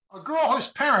A girl whose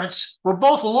parents were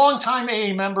both longtime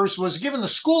AA members was given the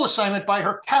school assignment by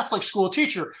her Catholic school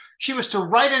teacher. She was to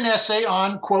write an essay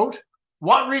on, quote,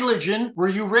 what religion were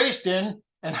you raised in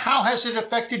and how has it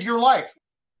affected your life?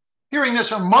 Hearing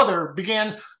this, her mother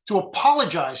began to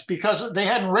apologize because they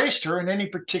hadn't raised her in any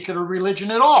particular religion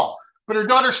at all. But her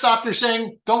daughter stopped her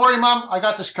saying, don't worry, Mom, I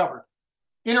got this covered.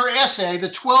 In her essay, the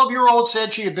 12-year-old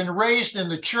said she had been raised in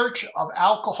the Church of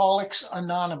Alcoholics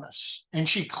Anonymous, and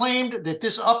she claimed that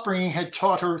this upbringing had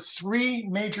taught her three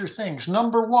major things.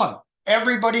 Number one,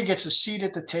 everybody gets a seat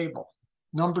at the table.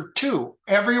 Number two,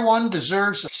 everyone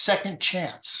deserves a second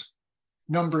chance.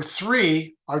 Number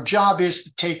three, our job is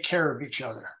to take care of each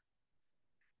other.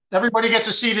 Everybody gets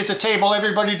a seat at the table,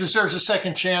 everybody deserves a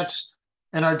second chance,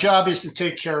 and our job is to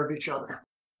take care of each other.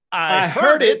 I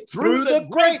heard it through the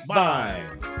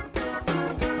grapevine.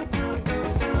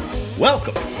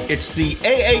 Welcome. It's the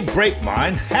AA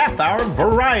Grapevine Half-Hour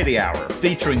Variety Hour,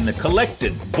 featuring the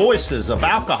collected voices of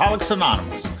Alcoholics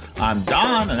Anonymous. I'm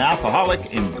Don, an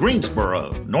alcoholic in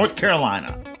Greensboro, North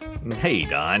Carolina. Hey,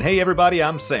 Don. Hey, everybody.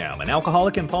 I'm Sam, an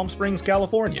alcoholic in Palm Springs,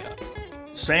 California.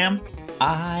 Sam,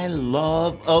 I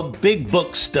love a big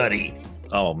book study.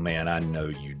 Oh, man, I know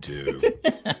you do.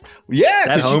 Yeah.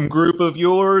 That home group of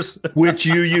yours. Which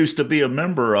you used to be a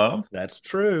member of. That's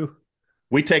true.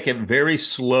 We take it very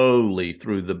slowly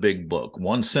through the big book,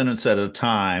 one sentence at a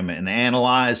time, and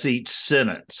analyze each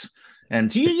sentence.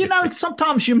 And, you know,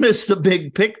 sometimes you miss the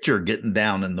big picture getting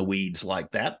down in the weeds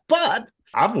like that. But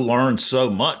I've learned so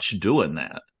much doing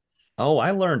that. Oh,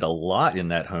 I learned a lot in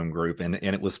that home group, and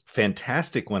it was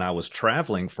fantastic when I was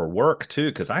traveling for work, too,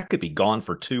 because I could be gone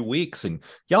for 2 weeks, and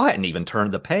y'all hadn't even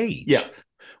turned the page. Yeah.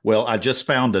 Well, I just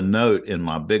found a note in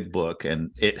my big book,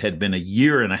 and it had been a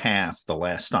year and a half the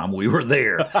last time we were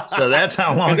there. So that's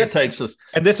how long it takes us.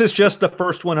 And this is just the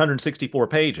first 164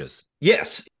 pages.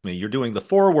 Yes. I mean, you're doing the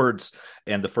forewords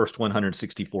and the first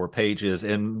 164 pages,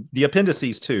 and the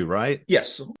appendices, too, right?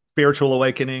 Yes. Spiritual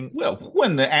awakening. Well,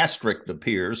 when the asterisk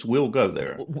appears, we'll go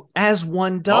there. As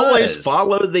one does. Always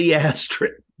follow the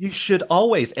asterisk. You should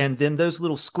always. And then those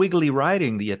little squiggly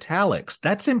writing, the italics,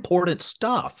 that's important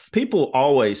stuff. People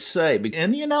always say,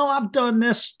 and you know, I've done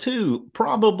this too,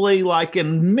 probably like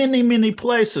in many, many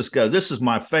places go, this is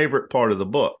my favorite part of the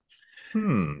book.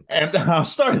 And I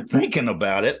started thinking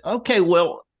about it. Okay,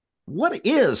 well, what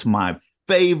is my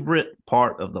favorite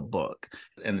part of the book?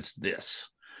 And it's this.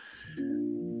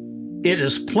 It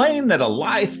is plain that a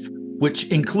life which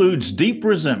includes deep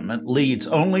resentment leads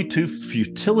only to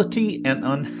futility and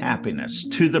unhappiness.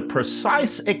 To the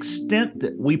precise extent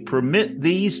that we permit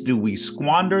these, do we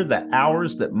squander the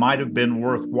hours that might have been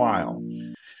worthwhile.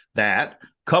 That,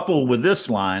 coupled with this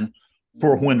line,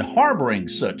 for when harboring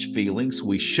such feelings,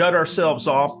 we shut ourselves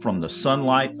off from the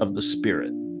sunlight of the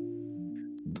Spirit.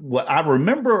 What I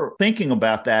remember thinking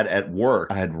about that at work,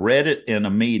 I had read it in a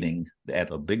meeting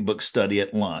at a big book study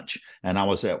at lunch, and I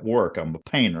was at work. I'm a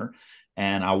painter,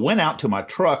 and I went out to my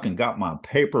truck and got my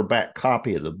paperback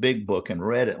copy of the big book and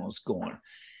read it and was going,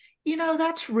 you know,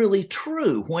 that's really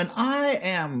true. When I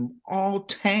am all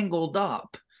tangled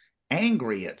up,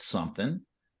 angry at something,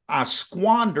 I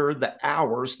squander the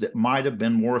hours that might have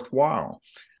been worthwhile.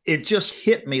 It just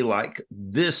hit me like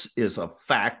this is a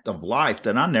fact of life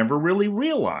that I never really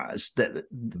realized, that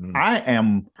I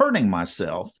am hurting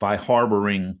myself by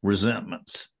harboring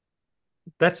resentments.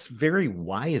 That's very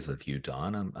wise of you,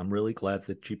 Don. I'm really glad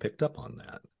that you picked up on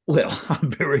that. Well, I'm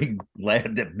very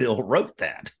glad that Bill wrote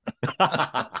that.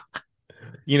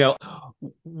 You know,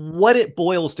 what it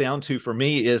boils down to for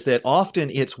me is that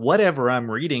often it's whatever I'm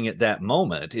reading at that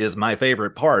moment is my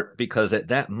favorite part, because at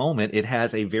that moment it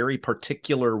has a very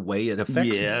particular way it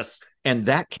affects me. And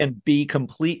that can be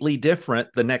completely different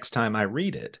the next time I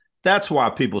read it. That's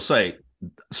why people say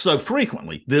so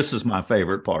frequently, this is my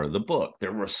favorite part of the book.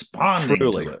 They're responding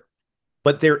to it.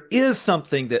 But there is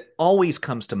something that always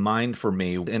comes to mind for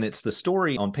me, and it's the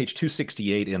story on page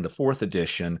 268 in the fourth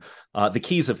edition, The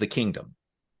Keys of the Kingdom.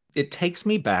 It takes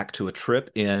me back to a trip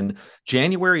in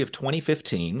January of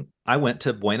 2015. I went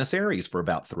to Buenos Aires for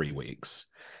about 3 weeks.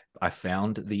 I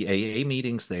found the AA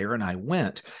meetings there, and I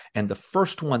went. And the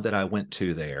first one that I went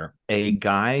to there, a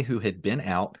guy who had been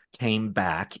out came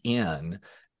back in,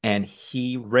 and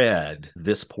he read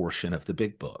this portion of the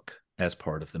big book as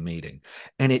part of the meeting.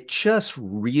 And it just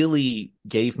really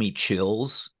gave me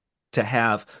chills to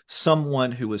have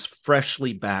someone who was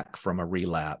freshly back from a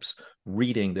relapse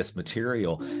reading this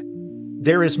material.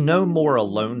 There is no more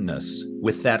aloneness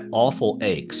with that awful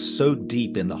ache so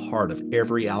deep in the heart of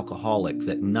every alcoholic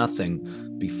that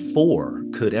nothing before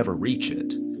could ever reach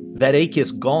it. That ache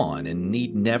is gone and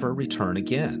need never return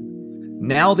again.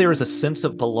 Now there is a sense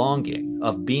of belonging,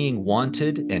 of being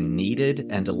wanted and needed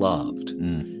and loved.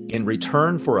 In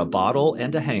return for a bottle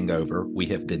and a hangover, we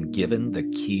have been given the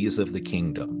keys of the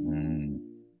kingdom.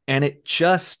 And it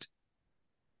just,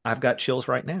 I've got chills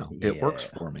right now. Yeah. It works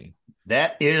for me.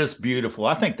 That is beautiful.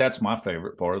 I think that's my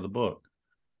favorite part of the book.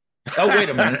 Oh, wait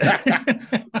a minute.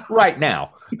 Right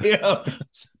now. Yeah.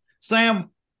 Sam,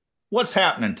 what's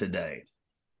happening today?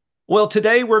 Well,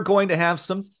 today we're going to have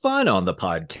some fun on the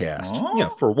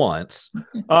podcast. For once.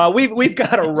 We've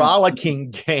got a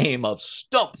rollicking game of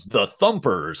Stump the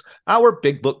Thumpers, our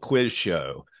Big Book quiz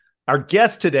show. Our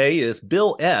guest today is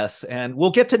Bill S., and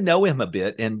we'll get to know him a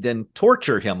bit and then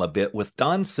torture him a bit with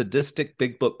Don's sadistic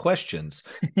Big Book questions.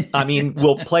 I mean,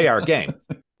 we'll play our game.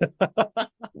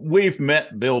 We've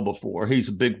met Bill before. He's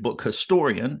a Big Book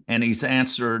historian, and he's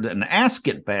answered an Ask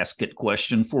It Basket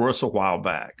question for us a while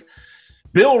back.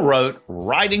 Bill wrote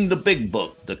Writing the Big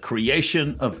Book, The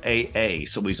Creation of AA.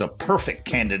 So he's a perfect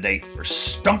candidate for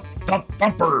Stump the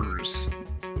Thumpers.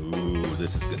 Ooh,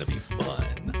 this is going to be fun.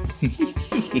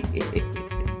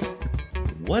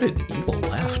 What an evil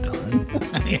laugh, Don.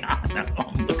 Yeah, I know.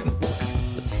 I'm looking forward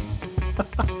to this.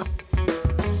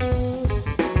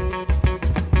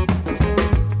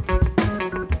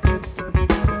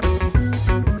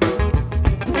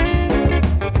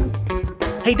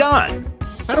 Hey, Don.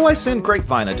 How do I send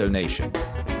Grapevine a donation?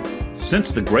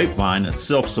 Since the Grapevine is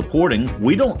self-supporting,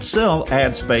 we don't sell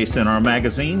ad space in our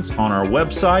magazines, on our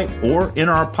website, or in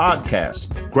our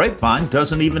podcast. Grapevine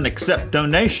doesn't even accept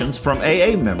donations from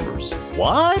AA members.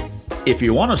 What? If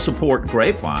you want to support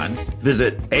Grapevine,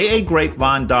 visit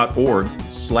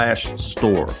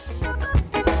aagrapevine.org/store.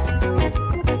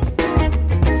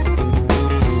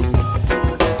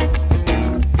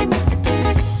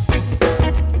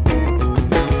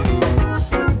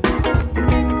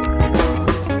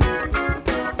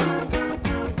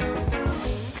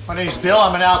 My name's Bill.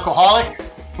 I'm an alcoholic.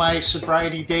 My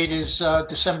sobriety date is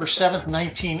December 7th,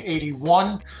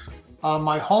 1981.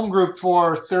 My home group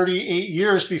for 38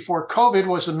 years before COVID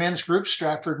was the men's group,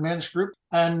 Stratford Men's Group.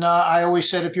 And I always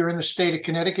said, if you're in the state of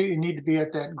Connecticut, you need to be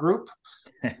at that group.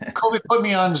 COVID put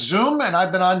me on Zoom, and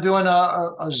I've been on doing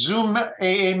a Zoom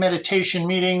AA meditation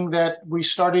meeting that we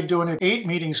started doing at 8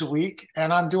 meetings a week,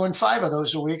 and I'm doing 5 of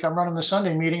those a week. I'm running the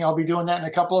Sunday meeting. I'll be doing that in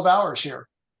a couple of hours here.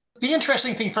 The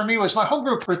interesting thing for me was my home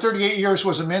group for 38 years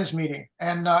was a men's meeting.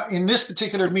 And in this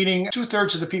particular meeting,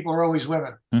 2/3 of the people are always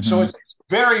women. Mm-hmm. So it's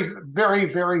very, very,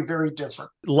 very, very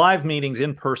different. Live meetings,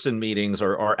 in-person meetings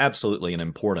are absolutely an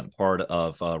important part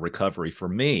of recovery for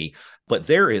me. But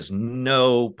there is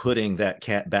no putting that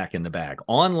cat back in the bag.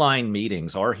 Online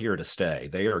meetings are here to stay.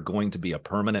 They are going to be a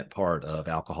permanent part of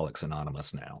Alcoholics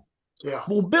Anonymous now. Yeah.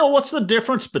 Well, Bill, what's the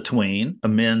difference between a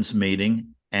men's meeting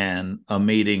and a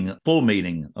full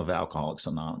meeting of Alcoholics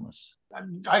Anonymous?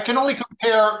 I can only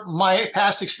compare my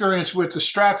past experience with the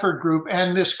Stratford group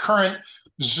and this current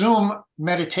Zoom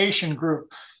meditation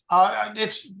group.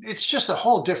 It's just a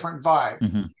whole different vibe.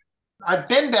 Mm-hmm. I've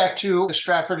been back to the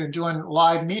Stratford and doing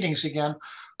live meetings again.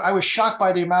 I was shocked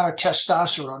by the amount of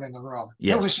testosterone in the room.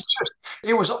 Yes.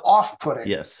 It was off-putting.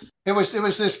 Yes. It was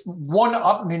this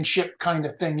one-upmanship kind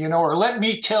of thing, or let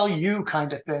me tell you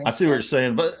kind of thing. I see what you're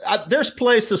saying, but there's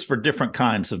places for different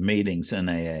kinds of meetings in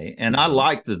AA, and I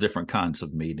like the different kinds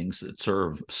of meetings that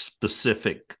serve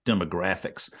specific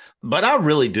demographics. But I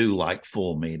really do like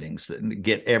full meetings that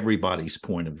get everybody's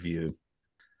point of view.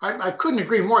 I couldn't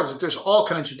agree more that there's all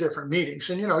kinds of different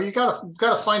meetings, and you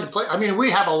gotta find a place. I mean,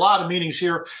 we have a lot of meetings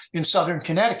here in Southern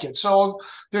Connecticut, so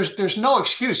there's no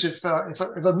excuse if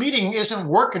a meeting isn't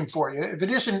working for you, if it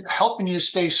isn't helping you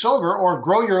stay sober or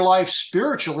grow your life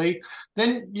spiritually,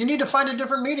 then you need to find a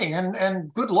different meeting.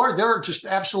 And good Lord, they're just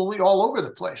absolutely all over the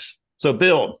place. So,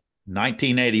 Bill,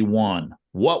 1981,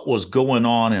 what was going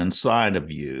on inside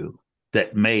of you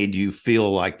that made you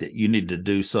feel like that you need to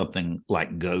do something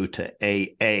like go to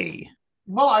AA?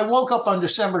 Well, I woke up on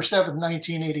December 7th,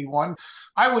 1981.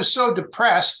 I was so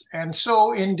depressed and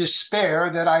so in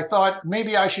despair that I thought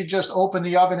maybe I should just open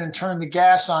the oven and turn the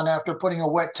gas on after putting a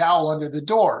wet towel under the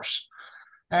doors.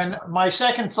 And my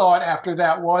second thought after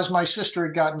that was my sister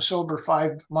had gotten sober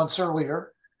 5 months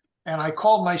earlier. And I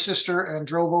called my sister and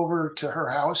drove over to her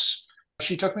house.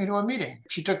 She took me to a meeting.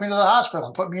 She took me to the hospital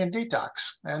and put me in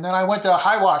detox. And then I went to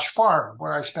High Wash Farm,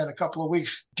 where I spent a couple of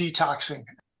weeks detoxing.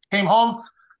 Came home,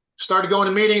 started going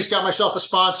to meetings, got myself a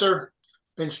sponsor,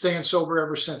 been staying sober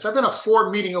ever since. I've been a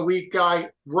 4 meeting a week guy,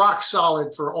 rock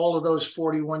solid for all of those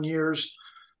 41 years,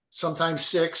 sometimes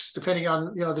 6, depending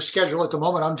on the schedule. At the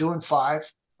moment, I'm doing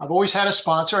 5. I've always had a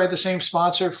sponsor. I had the same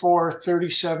sponsor for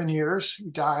 37 years.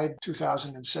 He died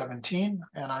 2017,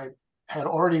 and I had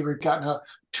already gotten a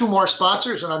 2 more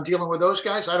sponsors, and I'm dealing with those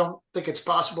guys. I don't think it's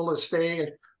possible to stay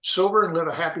sober and live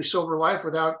a happy, sober life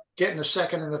without getting a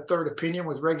second and a third opinion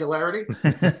with regularity.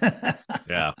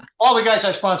 Yeah. All the guys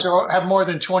I sponsor have more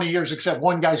than 20 years, except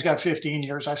one guy's got 15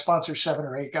 years. I sponsor 7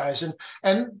 or 8 guys.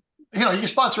 And you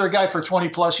sponsor a guy for 20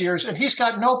 plus years, and he's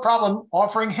got no problem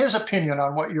offering his opinion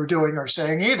on what you're doing or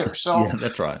saying either. So yeah,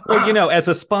 that's right. Well, as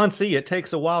a sponsee, it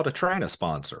takes a while to train a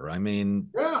sponsor. I mean,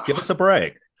 give us a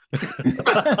break.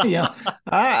 Yeah,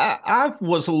 I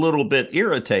was a little bit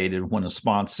irritated when a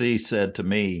sponsee said to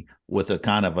me with a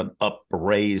kind of an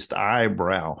upraised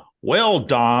eyebrow, "Well,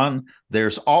 Don,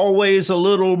 there's always a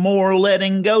little more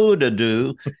letting go to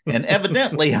do." And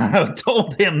evidently I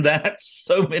told him that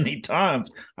so many times,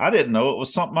 I didn't know it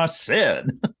was something I said.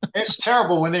 It's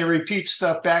terrible when they repeat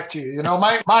stuff back to you.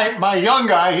 My young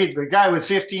guy, the guy with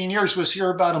 15 years, was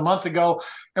here about a month ago,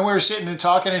 and we were sitting and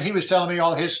talking, and he was telling me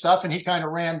all his stuff, and he kind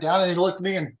of ran down and he looked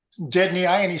me and dead in the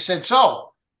eye, and he said,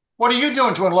 "So, what are you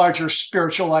doing to enlarge your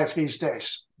spiritual life these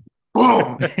days?"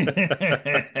 Boom. That's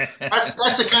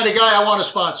the kind of guy I want to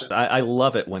sponsor. I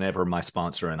love it whenever my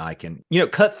sponsor and I can,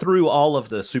 cut through all of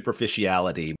the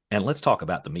superficiality and let's talk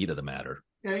about the meat of the matter.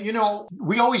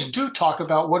 We always do talk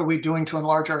about what are we doing to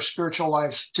enlarge our spiritual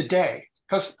lives today.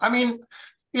 Because,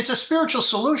 it's a spiritual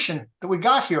solution that we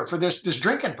got here for this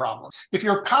drinking problem. If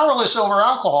you're powerless over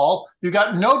alcohol, you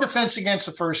got no defense against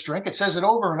the first drink. It says it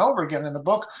over and over again in the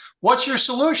book. What's your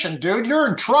solution, dude? You're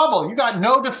in trouble. You got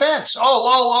no defense.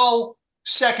 Oh.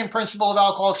 Second principle of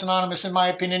Alcoholics Anonymous, in my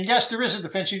opinion. Yes, there is a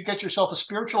defense. You get yourself a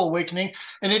spiritual awakening,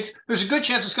 and there's a good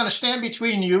chance it's going to stand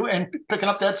between you and picking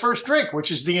up that first drink,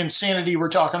 which is the insanity we're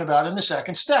talking about in the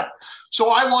second step. So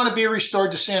I want to be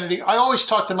restored to sanity. I always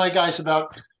talk to my guys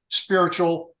about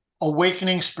spiritual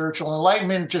awakening, spiritual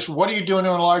enlightenment. Just what are you doing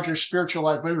to enlarge your spiritual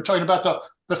life? We were talking about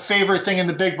the favorite thing in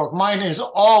the big book. Mine is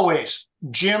always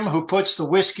Jim who puts the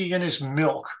whiskey in his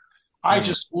milk. I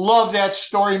just love that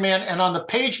story, man. And on the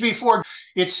page before,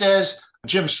 it says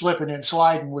Jim slipping and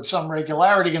sliding with some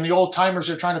regularity, and the old timers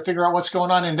are trying to figure out what's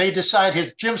going on, and they decide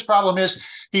Jim's problem is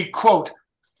he, quote,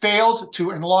 failed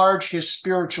to enlarge his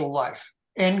spiritual life,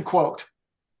 end quote.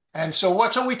 And so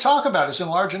what we talk about is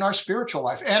enlarging our spiritual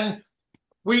life. And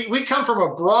we come from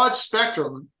a broad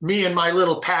spectrum, me and my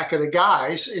little pack of the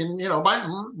guys. And,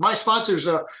 my sponsor's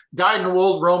a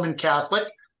dyed-in-the-wool Roman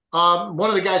Catholic. One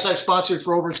of the guys I've sponsored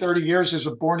for over 30 years is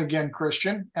a born-again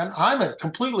Christian, and I'm at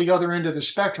completely other end of the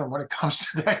spectrum when it comes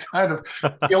to that kind of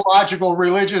theological,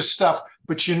 religious stuff.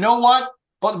 But you know what?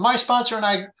 But my sponsor and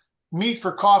I meet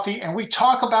for coffee, and we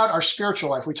talk about our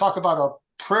spiritual life. We talk about our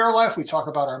prayer life. We talk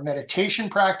about our meditation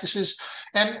practices,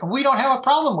 and we don't have a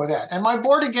problem with that. And my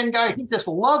born-again guy, he just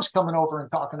loves coming over and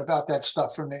talking about that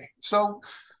stuff for me. So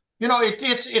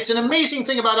it's an amazing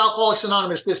thing about Alcoholics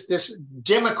Anonymous, this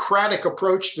democratic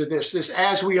approach to this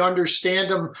as we understand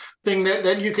them thing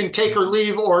that you can take or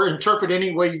leave or interpret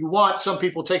any way you want. Some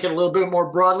people take it a little bit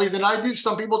more broadly than I do.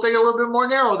 Some people take it a little bit more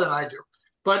narrow than I do.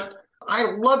 But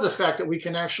I love the fact that we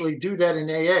can actually do that in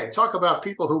AA. Talk about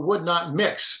people who would not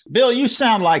mix. Bill, you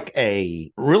sound like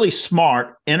a really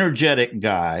smart, energetic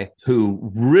guy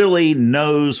who really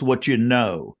knows what you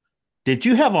know. Did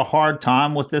you have a hard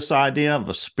time with this idea of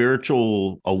a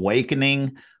spiritual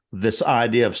awakening, this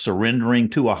idea of surrendering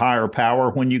to a higher power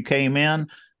when you came in?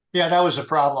 Yeah, that was a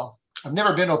problem. I've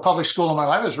never been to a public school in my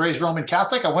life. I was raised Roman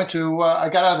Catholic. I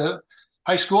got out of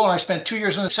high school and I spent 2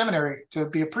 years in the seminary to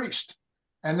be a priest.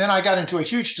 And then I got into a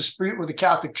huge dispute with the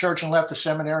Catholic Church and left the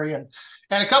seminary. And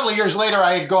a couple of years later,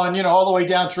 I had gone, all the way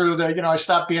down through I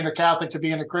stopped being a Catholic to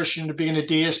being a Christian, to being a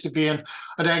deist, to being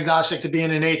an agnostic, to being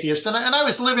an atheist. And I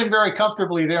was living very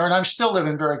comfortably there, and I'm still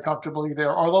living very comfortably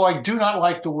there, although I do not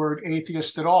like the word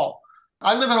atheist at all.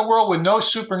 I live in a world with no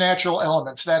supernatural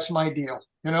elements. That's my deal.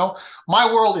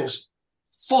 My world is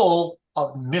full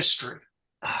of mystery.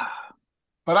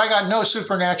 But I got no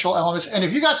supernatural elements. And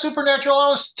if you got supernatural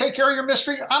elements, take care of your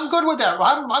mystery. I'm good with that.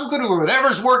 I'm good with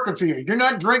whatever's working for you. You're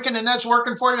not drinking and that's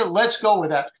working for you. Let's go with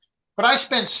that. But I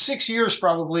spent 6 years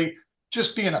probably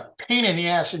just being a pain in the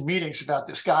ass in meetings about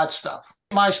this God stuff.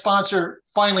 My sponsor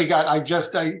finally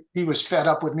he was fed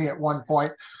up with me at one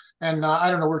point. And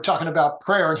I don't know, we're talking about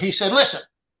prayer. And he said, listen,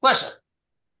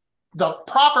 the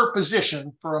proper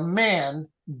position for a man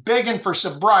begging for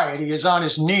sobriety is on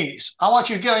his knees. I want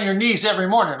you to get on your knees every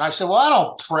morning. I said, well, I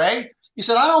don't pray. He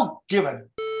said, I don't give a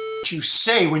what you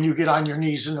say when you get on your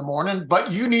knees in the morning,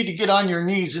 but you need to get on your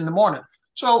knees in the morning.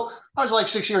 So I was like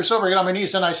 6 years sober, I got on my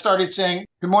knees and I started saying,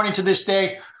 good morning to this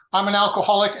day. I'm an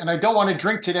alcoholic and I don't want to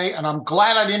drink today. And I'm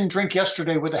glad I didn't drink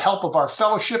yesterday with the help of our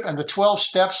fellowship and the 12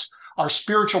 steps, our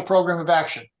spiritual program of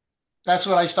action. That's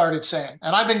what I started saying.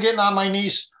 And I've been getting on my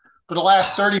knees for the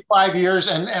last 35 years,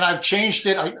 and I've changed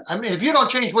it. I mean, if you don't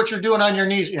change what you're doing on your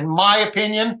knees, in my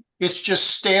opinion, it's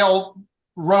just stale,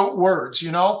 rote words,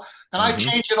 you know? And I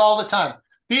change it all the time.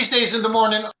 These days in the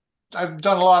morning, I've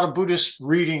done a lot of Buddhist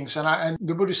readings, and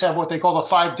the Buddhists have what they call the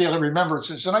 5 daily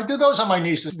remembrances, and I do those on my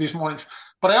knees these mornings.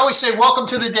 But I always say, welcome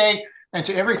to the day, and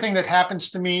to everything that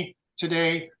happens to me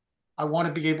today, I want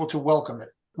to be able to welcome it.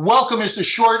 Welcome is the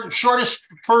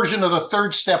shortest version of the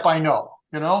third step I know,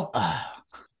 you know?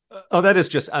 Oh, that is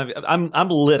just, I'm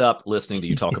lit up listening to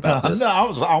you talk about this. No,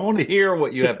 I want to hear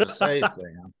what you have to say,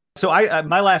 Sam. So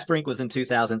my last drink was in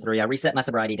 2003. I reset my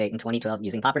sobriety date in 2012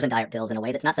 using poppers and diet pills in a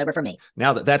way that's not sober for me.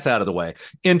 Now that that's out of the way,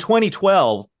 in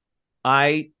 2012,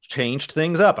 I changed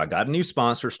things up. I got a new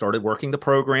sponsor, started working the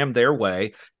program their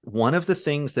way. One of the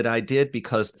things that I did,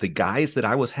 because the guys that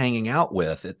I was hanging out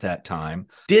with at that time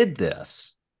did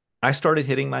this, I started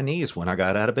hitting my knees when I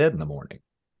got out of bed in the morning.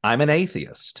 I'm an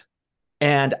atheist.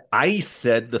 And I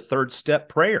said the third step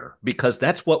prayer because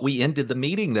that's what we ended the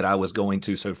meeting that I was going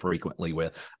to so frequently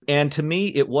with. And to me,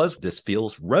 it was, this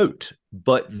feels rote,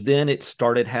 but then it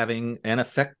started having an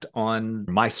effect on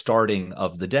my starting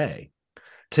of the day.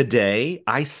 Today,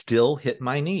 I still hit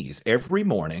my knees every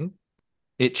morning.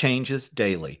 It changes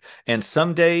daily. And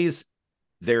some days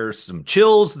there's some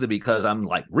chills because I'm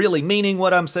like really meaning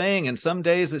what I'm saying. And some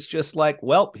days it's just like,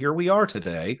 well, here we are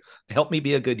today. Help me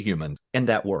be a good human. And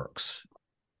that works.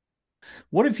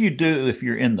 What if you do if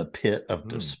you're in the pit of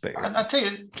despair? I tell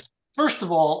you, first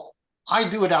of all, I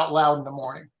do it out loud in the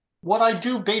morning. What I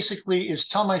do basically is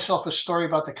tell myself a story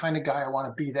about the kind of guy I want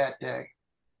to be that day.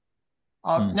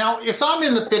 Now, if I'm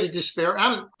in the pit of despair,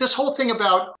 this whole thing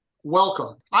about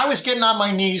welcome, I was getting on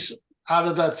my knees out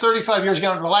of the 35 years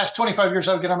ago, the last 25 years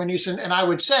I would get on my knees and I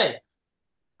would say,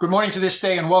 good morning to this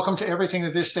day and welcome to everything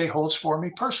that this day holds for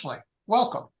me personally.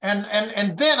 Welcome.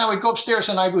 And then I would go upstairs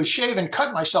and I would shave and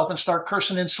cut myself and start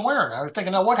cursing and swearing. I was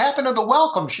thinking, now what happened to the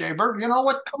welcome, shaver? You know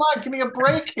what? Come on, give me a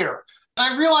break here.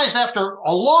 And I realized after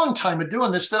a long time of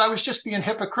doing this that I was just being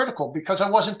hypocritical because I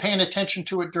wasn't paying attention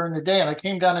to it during the day. And I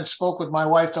came down and spoke with my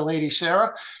wife, the lady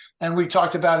Sarah, and we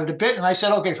talked about it a bit. And I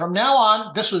said, okay, from now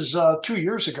on, this was 2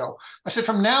 years ago. I said,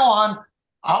 from now on,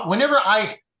 whenever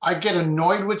I get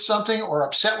annoyed with something or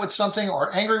upset with something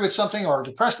or angry with something or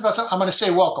depressed about something, I'm going to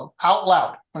say welcome out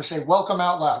loud. I'm going to say welcome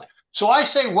out loud. So I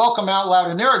say welcome out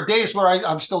loud. And there are days where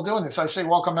I'm still doing this. I say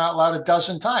welcome out loud a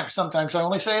dozen times. Sometimes I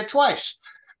only say it twice.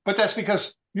 But that's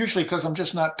usually because I'm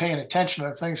just not paying attention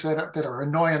to things that are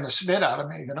annoying the spit out of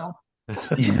me, you know?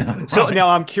 Yeah, right. So now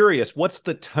I'm curious, what's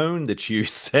the tone that you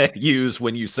use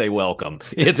when you say welcome?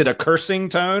 Is it a cursing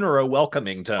tone or a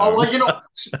welcoming tone? Oh, well,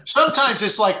 sometimes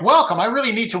it's like welcome. I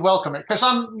really need to welcome it because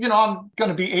I'm going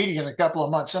to be 80 in a couple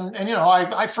of months. And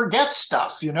I forget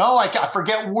stuff, I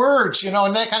forget words,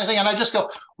 and that kind of thing. And I just go,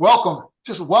 welcome,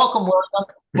 just welcome,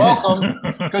 welcome.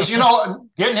 Because,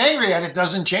 getting angry at it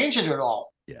doesn't change it at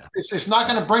all. Yeah. It's not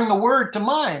going to bring the word to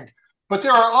mind. But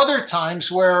there are other times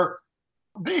where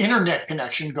the internet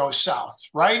connection goes south,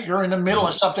 right? You're in the middle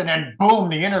of something and boom,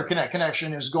 the internet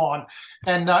connection is gone.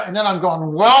 And then I'm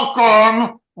going,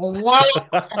 welcome. Like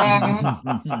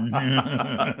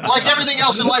everything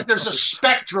else in life, there's a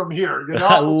spectrum here,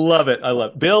 I love it.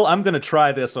 Bill, I'm going to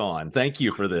try this on. Thank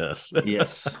you for this.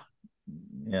 Yes.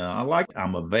 Yeah,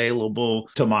 I'm available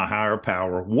to my higher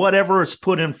power, whatever is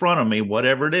put in front of me,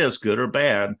 whatever it is, good or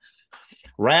bad,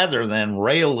 rather than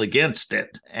rail against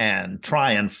it and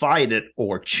try and fight it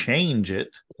or change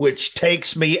it, which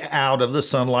takes me out of the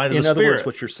sunlight of the spirit. In other words,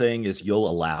 what you're saying is you'll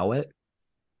allow it?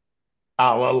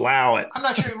 I'll allow it. I'm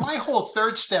not sure. My whole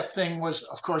third step thing was,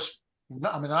 of course,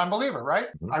 I'm a non-believer, right?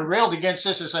 I railed against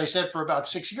this, as I said, for about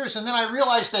 6 years. And then I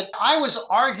realized that I was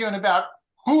arguing about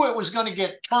who it was going to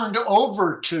get turned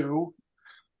over to.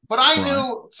 But I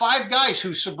knew 5 guys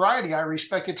whose sobriety I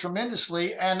respected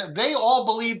tremendously, and they all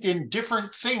believed in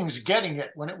different things getting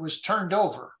it when it was turned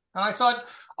over. And I thought,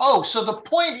 oh, so the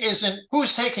point isn't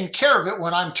who's taking care of it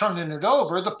when I'm turning it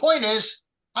over. The point is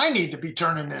I need to be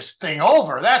turning this thing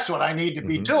over. That's what I need to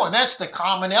be doing. That's the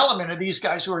common element of these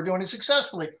guys who are doing it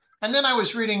successfully. And then I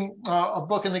was reading a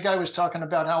book, and the guy was talking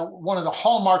about how one of the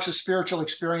hallmarks of spiritual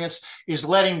experience is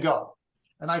letting go.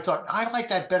 And I thought, I like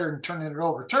that better than turning it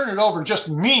over. Turning it over just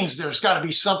means there's got to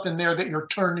be something there that you're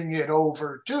turning it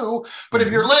over to. But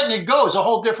if you're letting it go, it's a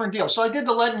whole different deal. So I did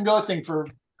the letting go thing for a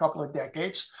couple of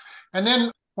decades. And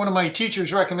then one of my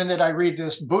teachers recommended I read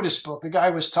this Buddhist book. The guy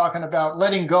was talking about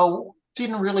letting go.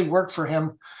 Didn't really work for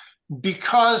him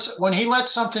because when he let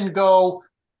something go,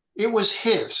 it was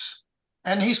his.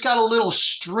 And he's got a little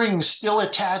string still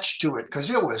attached to it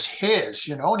because it was his,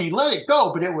 and he let it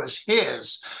go, but it was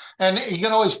his. And you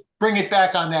can always bring it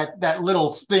back on that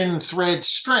little thin thread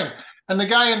string. And the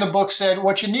guy in the book said,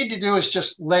 what you need to do is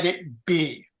just let it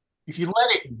be. If you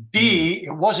let it be,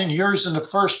 it wasn't yours in the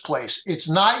first place. It's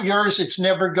not yours. It's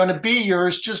never going to be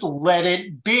yours. Just let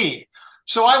it be.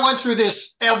 So I went through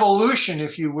this evolution,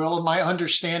 if you will, of my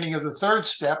understanding of the third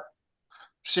step.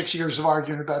 6 years of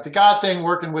arguing about the God thing,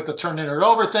 working with the turning it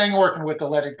over thing, working with the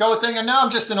let it go thing. And now I'm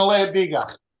just in a let it be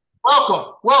guy.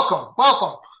 Welcome, welcome,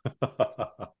 welcome.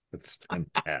 That's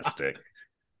fantastic.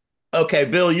 Okay,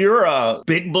 Bill, you're a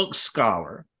big book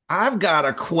scholar. I've got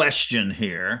a question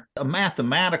here, a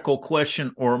mathematical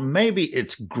question, or maybe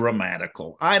it's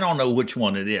grammatical. I don't know which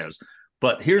one it is,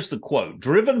 but here's the quote.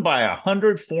 Driven by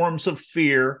 100 forms of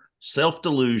fear,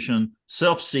 self-delusion,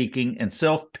 self-seeking, and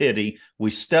self-pity, we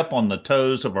step on the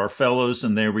toes of our fellows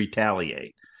and they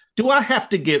retaliate. Do I have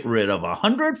to get rid of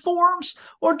 100 forms,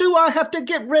 or do I have to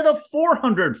get rid of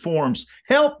 400 forms?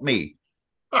 Help me.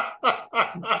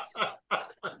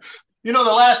 You know,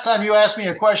 the last time you asked me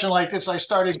a question like this, I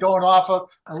started going off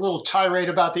a little tirade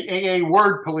about the AA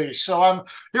word police. So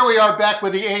here we are back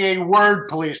with the AA word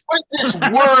police. What does this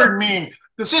word mean?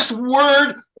 Does this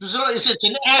word, is it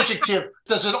an adjective?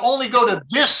 Does it only go to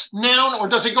this noun, or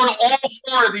does it go to all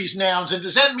four of these nouns? And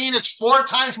does that mean it's 4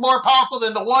 times more powerful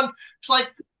than the one? It's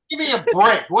like, give me a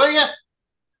break, will you?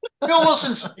 Bill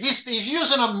Wilson's, he's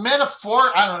using a metaphor.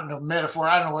 I don't know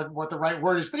what the right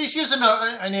word is, but he's using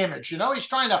an image, you know? He's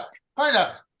trying to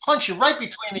punch you right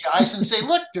between the eyes and say,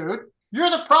 look, dude, you're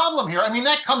the problem here. I mean,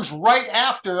 that comes right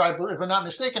after, I believe, if I'm not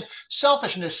mistaken,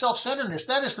 selfishness, self-centeredness.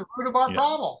 That is the root of our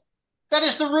problem. That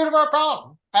is the root of our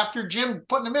problem. After Jim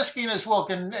putting the whiskey in his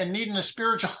milk and needing a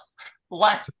spiritual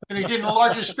lack, and he didn't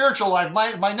enlarge his spiritual life.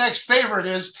 My next favorite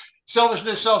is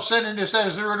selfishness, self-centeredness. That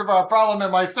is the root of our problem.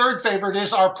 And my third favorite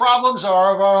is our problems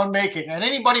are of our own making. And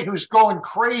anybody who's going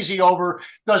crazy over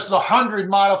does the 100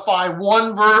 modify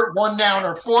one verb, one noun,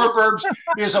 or 4 verbs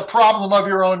is a problem of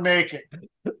your own making,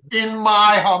 in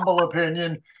my humble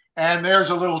opinion. And there's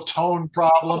a little tone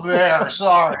problem there.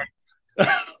 Sorry.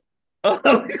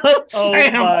 Oh,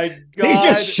 Sam, my God. He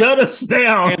just shut us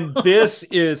down. And this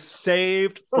is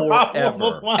saved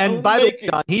forever. And by the way,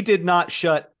 Don, he did not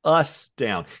shut us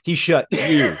down. He shut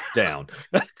you down.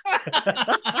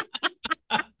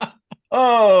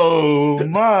 Oh,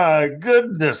 my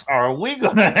goodness. Are we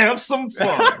going to have some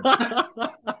fun?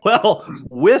 Well,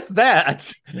 with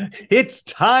that, it's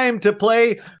time to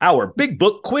play our Big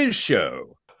Book Quiz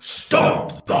Show.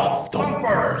 Stump the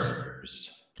Thumpers.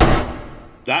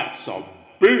 That's a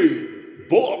big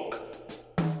book.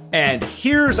 And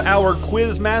here's our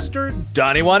quiz master,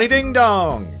 Donnie Wani Ding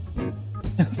Dong.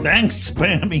 Thanks,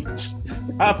 Spammy.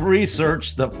 I've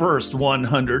researched the first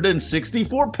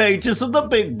 164 pages of the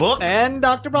big book. And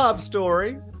Dr. Bob's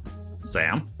story.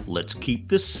 Sam, let's keep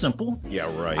this simple.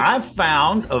 Yeah, right. I've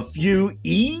found a few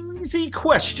easy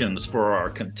questions for our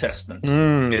contestants.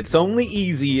 It's only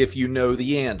easy if you know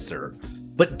the answer.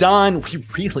 But Don, we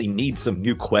really need some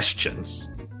new questions.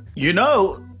 You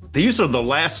know, these are the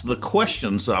last of the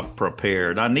questions I've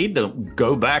prepared. I need to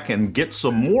go back and get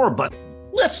some more, but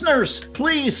listeners,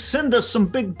 please send us some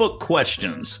big book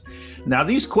questions. Now,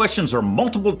 these questions are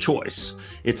multiple choice.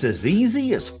 It's as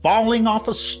easy as falling off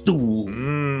a stool.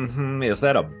 Is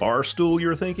that a bar stool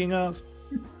you're thinking of?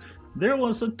 There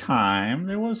was a time.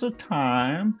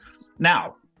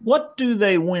 Now, what do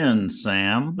they win,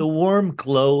 Sam? The warm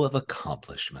glow of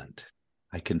accomplishment.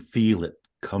 I can feel it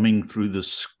coming through the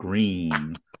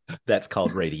screen. That's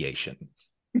called radiation.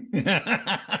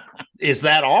 Is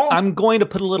that all? I'm going to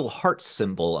put a little heart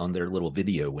symbol on their little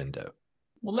video window.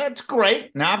 Well, that's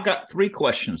great. Now I've got 3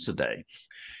 questions today.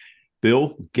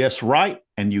 Bill, guess right,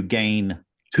 and you gain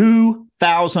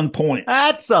 2,000 points.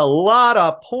 That's a lot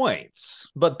of points.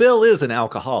 But Bill is an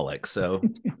alcoholic, so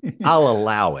I'll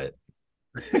allow it.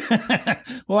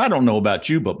 Well, I don't know about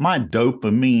you, but my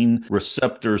dopamine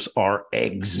receptors are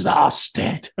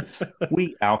exhausted.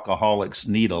 We alcoholics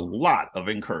need a lot of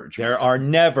encouragement. There are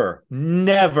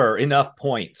never enough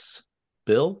points.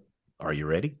 Bill, are you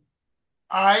ready?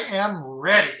 I am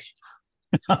ready.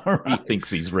 All right. He thinks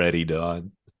he's ready,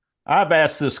 Don. I've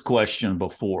asked this question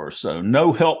before, so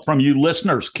no help from you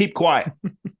listeners. Keep quiet.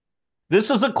 This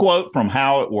is a quote from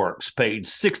How It Works, page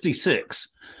 66.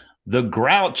 The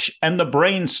grouch and the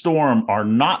brainstorm are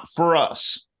not for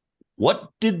us. What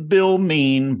did Bill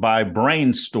mean by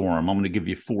brainstorm? I'm going to give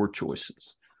you 4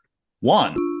 choices.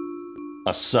 1,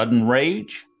 a sudden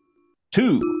rage.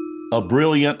 2, a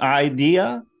brilliant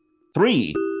idea.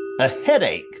 3, a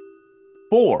headache.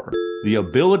 4, the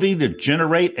ability to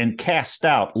generate and cast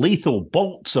out lethal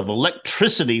bolts of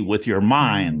electricity with your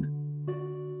mind.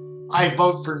 I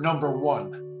vote for number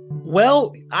 1.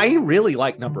 Well, I really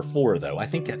like number 4, though. I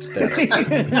think that's better.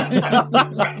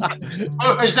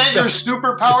 Oh, is that your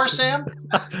superpower, Sam?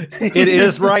 It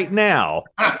is right now.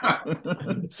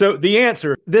 So the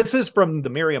answer, this is from the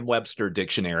Merriam-Webster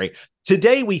dictionary.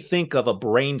 Today we think of a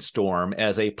brainstorm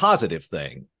as a positive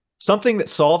thing, something that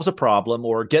solves a problem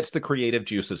or gets the creative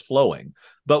juices flowing.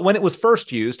 But when it was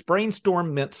first used,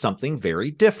 brainstorm meant something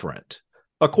very different.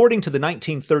 According to the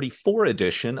 1934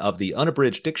 edition of the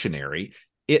Unabridged Dictionary,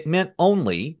 it meant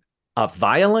only a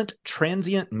violent,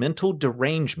 transient mental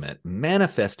derangement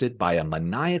manifested by a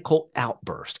maniacal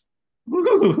outburst.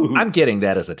 I'm getting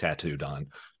that as a tattoo, Don.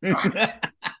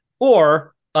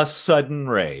 Or a sudden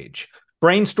rage.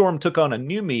 Brainstorm took on a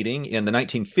new meaning in the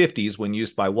 1950s when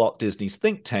used by Walt Disney's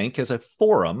think tank as a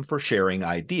forum for sharing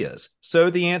ideas. So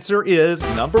the answer is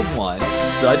number 1,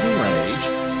 sudden rage.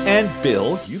 And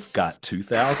Bill, you've got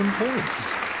 2,000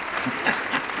 points.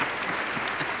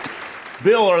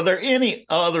 Bill, are there any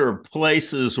other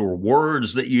places or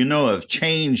words that you know have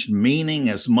changed meaning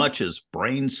as much as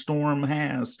brainstorm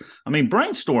has? I mean,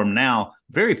 brainstorm now,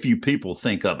 very few people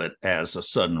think of it as a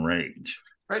sudden rage.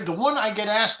 Right. The one I get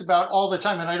asked about all the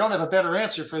time, and I don't have a better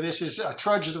answer for this, is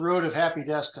trudge the road of happy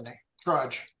destiny.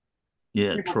 Trudge.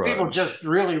 Yeah, people just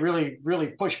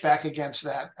really push back against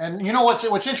that. And you know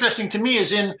what's interesting to me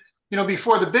is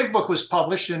before the big book was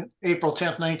published in April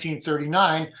 10th,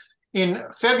 1939, in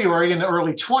February in the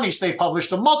early 20s, they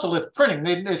published a multilith printing.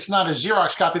 It's not a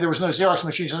Xerox copy. There was no Xerox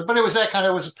machines in it, but it was that kind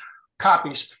of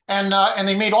copies. And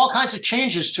they made all kinds of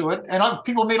changes to it. And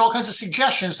people made all kinds of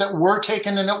suggestions that were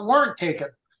taken and that weren't taken.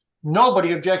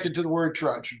 Nobody objected to the word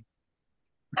trudge.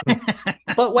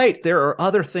 But wait, there are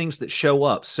other things that show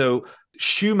up. So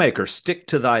shoemaker, stick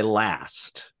to thy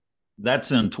last.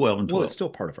 That's in 12 and 12. Well, it's still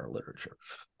part of our literature.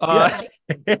 Yes.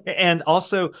 And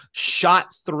also shot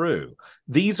through.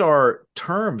 These are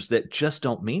terms that just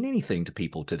don't mean anything to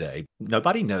people today.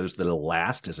 Nobody knows that a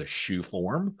last is a shoe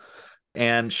form.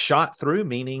 And shot through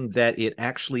meaning that it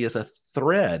actually is a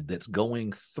thread that's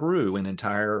going through an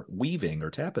entire weaving or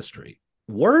tapestry.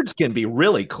 Words can be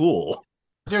really cool.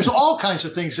 There's all kinds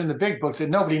of things in the big book that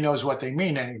nobody knows what they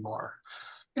mean anymore.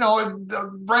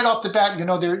 Right off the bat,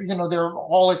 they're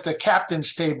all at the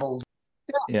captain's table.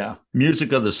 Yeah.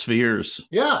 Music of the spheres.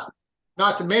 Yeah.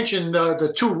 Not to mention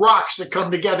the two rocks that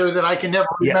come together that I can never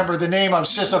remember the name of.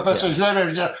 Sisyphus and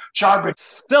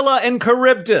Scylla and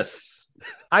Charybdis.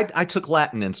 I took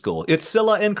Latin in school. It's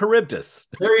Scylla and Charybdis.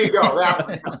 There you go. That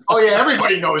one. Oh, yeah.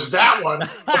 Everybody knows that one.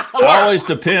 I always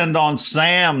depend on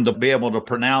Sam to be able to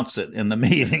pronounce it in the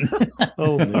meeting.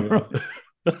 Oh, man.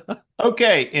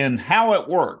 Okay. In How It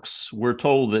Works, we're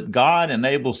told that God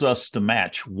enables us to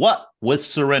match what with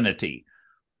serenity?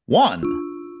 1,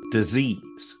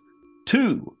 disease.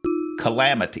 2,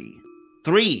 calamity.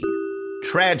 3,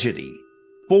 tragedy.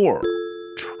 4,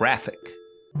 traffic.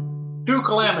 2,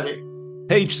 calamity.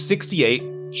 Page 68,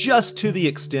 just to the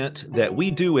extent that we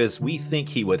do as we think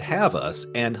he would have us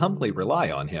and humbly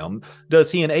rely on him, does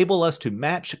he enable us to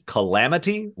match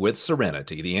calamity with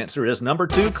serenity? The answer is number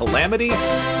 2, calamity.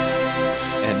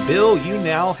 And Bill, you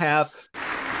now have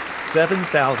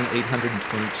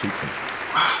 7,822 points.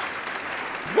 Wow.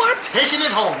 What? Taking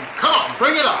it home. Come on,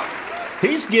 bring it up.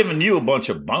 He's giving you a bunch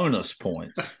of bonus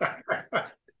points.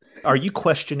 Are you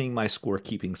questioning my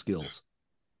scorekeeping skills?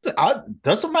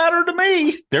 Doesn't matter to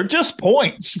me. They're just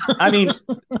points. I mean,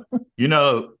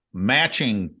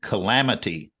 matching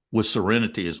calamity with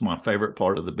serenity is my favorite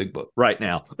part of the big book. Right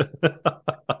now.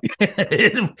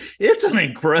 It's an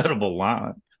incredible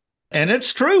line. And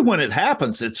it's true when it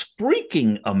happens. It's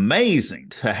freaking amazing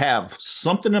to have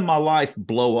something in my life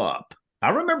blow up.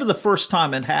 I remember the first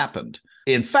time it happened.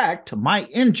 In fact, my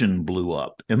engine blew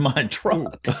up in my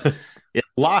truck. It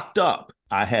locked up.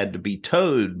 I had to be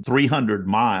towed 300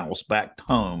 miles back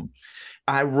home.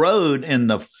 I rode in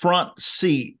the front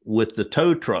seat with the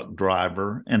tow truck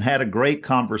driver and had a great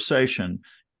conversation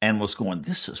and was going,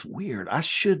 this is weird. I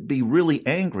should be really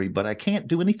angry, but I can't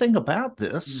do anything about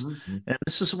this. Mm-hmm. And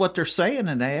this is what they're saying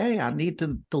in AA. I need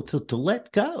to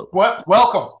let go. What?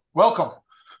 Welcome.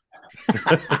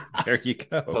 There you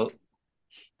go.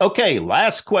 Okay,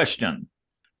 last question.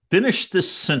 Finish this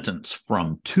sentence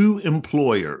from 2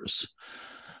 employers.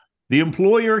 The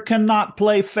employer cannot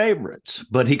play favorites,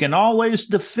 but he can always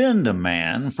defend a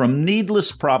man from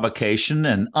needless provocation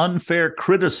and unfair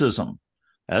criticism.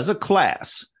 As a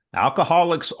class,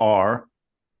 alcoholics are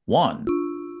 1,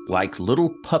 like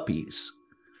little puppies.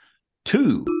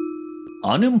 2,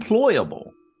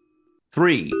 unemployable.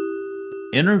 3,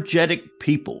 energetic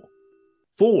people.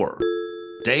 4,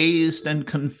 dazed and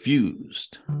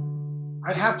confused.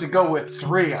 I'd have to go with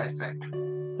 3, I think.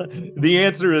 The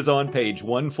answer is on page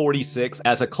 146.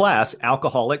 As a class,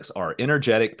 alcoholics are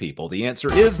energetic people. The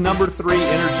answer is number 3,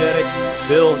 energetic.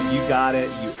 Bill, you got it.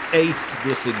 You aced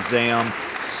this exam.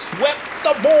 Swept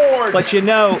the board. But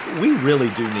we really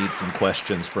do need some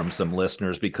questions from some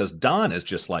listeners because Don is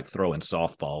just like throwing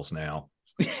softballs now.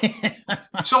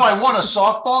 So I won a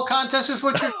softball contest is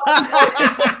what you're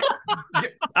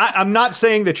I'm not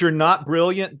saying that you're not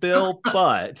brilliant, Bill,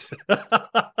 but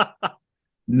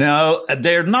no,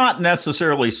 they're not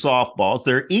necessarily softballs.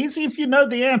 They're easy if you know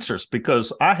the answers,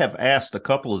 because I have asked a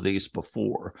couple of these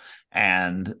before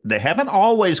and they haven't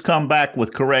always come back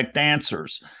with correct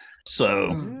answers.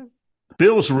 So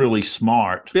Bill's really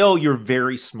smart. Bill, you're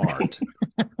very smart.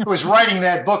 I was writing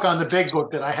that book on the big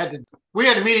book that we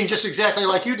had a meeting just exactly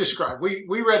like you described. We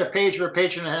read a page or a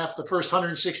page and a half, the first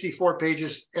 164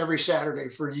 pages every Saturday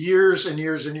for years and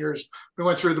years and years. We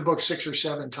went through the book 6 or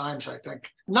 7 times, I think.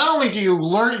 Not only do you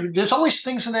learn, there's always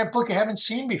things in that book you haven't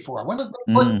seen before. When did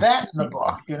they put that in the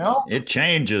book, It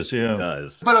changes, yeah. It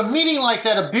does. But a meeting like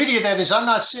that, a beauty of that is I'm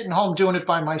not sitting home doing it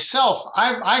by myself.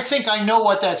 I think I know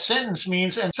what that sentence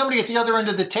means. And somebody at the other end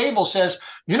of the table says,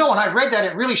 when I read that,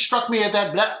 it really struck me at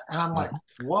that. And I'm like,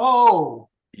 whoa.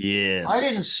 Yes. I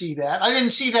didn't see that. I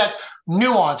didn't see that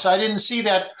nuance. I didn't see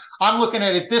that I'm looking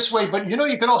at it this way, but you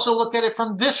can also look at it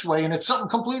from this way, and it's something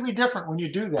completely different when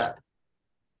you do that.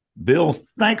 Bill,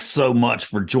 thanks so much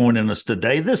for joining us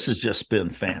today. This has just been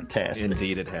fantastic.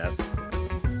 Indeed, it has.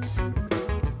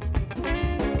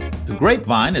 The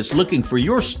Grapevine is looking for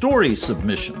your story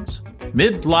submissions.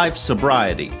 Midlife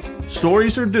sobriety.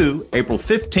 Stories are due April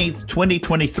 15th,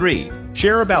 2023.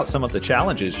 Share about some of the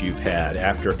challenges you've had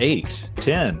after 8,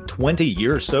 10, 20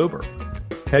 years sober.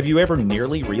 Have you ever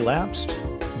nearly relapsed?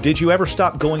 Did you ever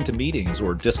stop going to meetings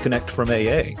or disconnect from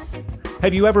AA?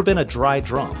 Have you ever been a dry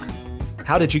drunk?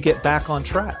 How did you get back on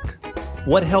track?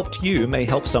 What helped you may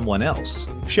help someone else.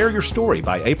 Share your story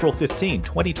by April 15,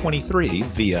 2023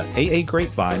 via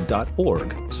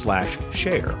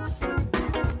aagrapevine.org/share.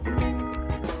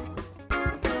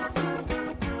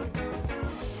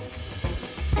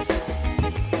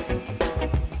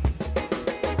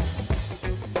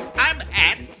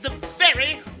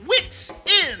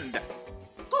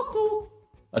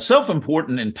 A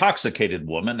self-important intoxicated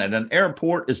woman at an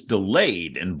airport is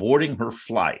delayed in boarding her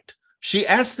flight. She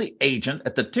asks the agent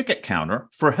at the ticket counter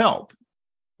for help.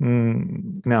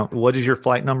 Now, what is your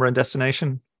flight number and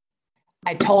destination?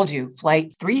 I told you,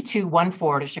 flight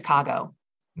 3214 to Chicago.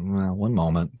 Well, one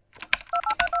moment.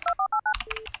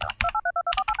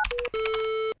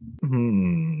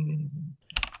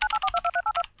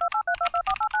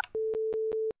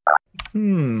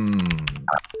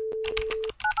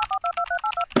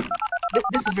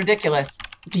 This is ridiculous.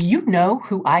 Do you know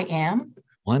who I am?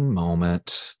 One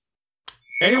moment.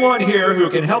 Anyone here who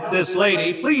can help this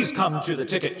lady, please come to the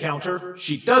ticket counter.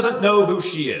 She doesn't know who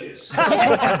she is.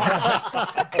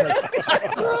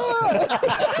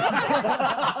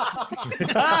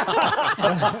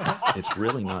 It's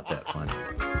really not that funny.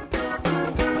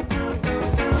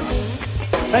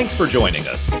 Thanks for joining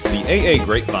us. The AA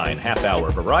Grapevine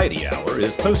Half-Hour Variety Hour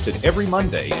is posted every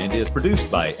Monday and is produced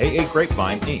by AA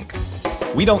Grapevine, Inc.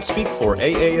 We don't speak for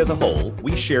AA as a whole.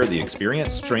 We share the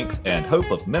experience, strength, and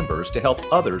hope of members to help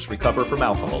others recover from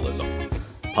alcoholism.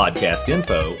 Podcast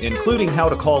info, including how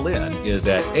to call in, is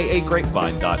at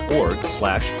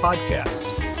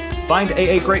aagrapevine.org/podcast. Find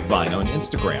AA Grapevine on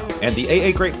Instagram and the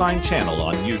AA Grapevine channel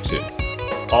on YouTube.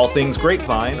 All things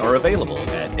Grapevine are available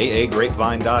at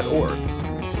aagrapevine.org.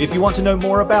 If you want to know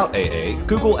more about AA,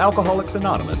 Google Alcoholics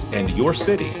Anonymous and your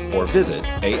city or visit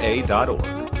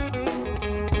aa.org.